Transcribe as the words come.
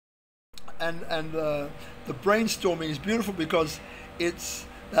and the brainstorming is beautiful because it's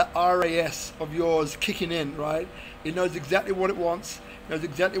that RAS of yours kicking in, right? It knows exactly what it wants, knows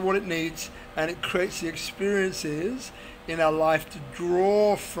exactly what it needs, and it creates the experiences in our life to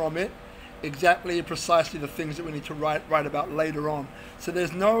draw from it exactly and precisely the things that we need to write about later on. So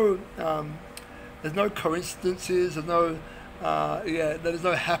there's no coincidences, there's no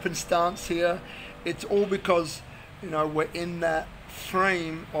happenstance here. It's all because, we're in that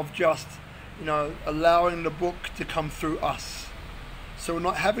frame of just, allowing the book to come through us. So we're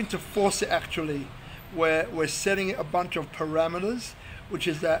not having to force it actually. We're setting it a bunch of parameters, which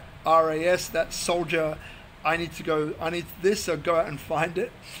is that RAS, that soldier, I need this, so go out and find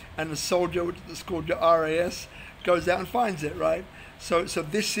it. And the soldier, which is called your RAS, goes out and finds it, right? So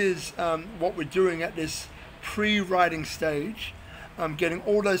this is what we're doing at this pre-writing stage, getting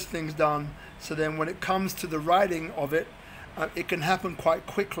all those things done. So then when it comes to the writing of it, it can happen quite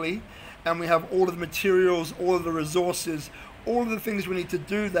quickly. And we have all of the materials, all of the resources, all of the things we need to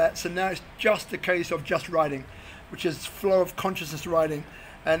do that. So now it's just a case of just writing, which is flow of consciousness writing.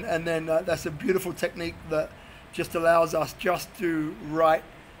 And then that's a beautiful technique that just allows us just to write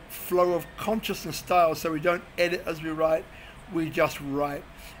flow of consciousness style. So we don't edit as we write, we just write.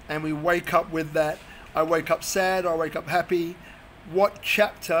 And we wake up with that. I wake up sad, I wake up happy. What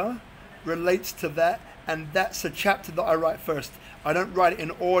chapter relates to that? And that's the chapter that I write first. I don't write it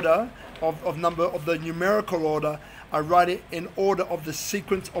in order of number of the numerical order. I write it in order of the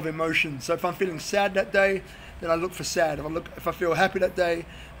sequence of emotions. So if I'm feeling sad that day, then I look for sad. If I feel happy that day,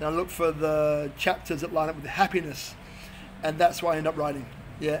 then I look for the chapters that line up with happiness. And that's why I end up writing.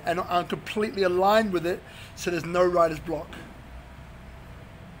 Yeah, and I'm completely aligned with it, so there's no writer's block.